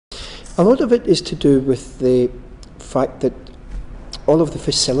A lot of it is to do with the fact that all of the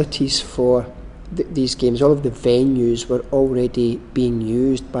facilities for these games, all of the venues were already being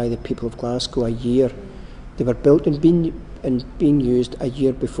used by the people of Glasgow a year. They were built and being used a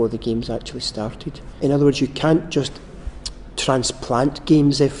year before the games actually started. In other words, you can't just transplant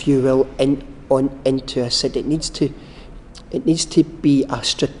games, if you will, into a city. It needs to be a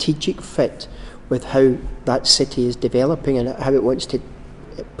strategic fit with how that city is developing and how it wants to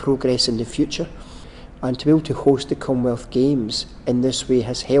progress in the future. And to be able to host the Commonwealth Games in this way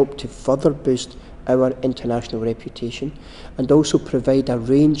has helped to further boost our international reputation and also provide a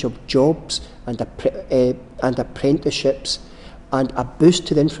range of jobs and apprenticeships and a boost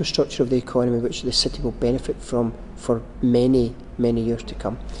to the infrastructure of the economy which the city will benefit from for many, many years to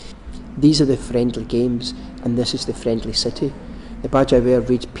come. These are the friendly games and this is the friendly city. The badge I wear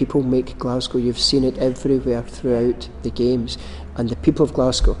reads "People make Glasgow." You've seen it everywhere throughout the games, and the people of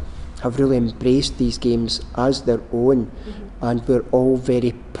Glasgow have really embraced these games as their own, and we're all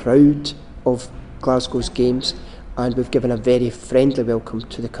very proud of Glasgow's games, and we've given a very friendly welcome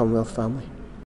to the Commonwealth family.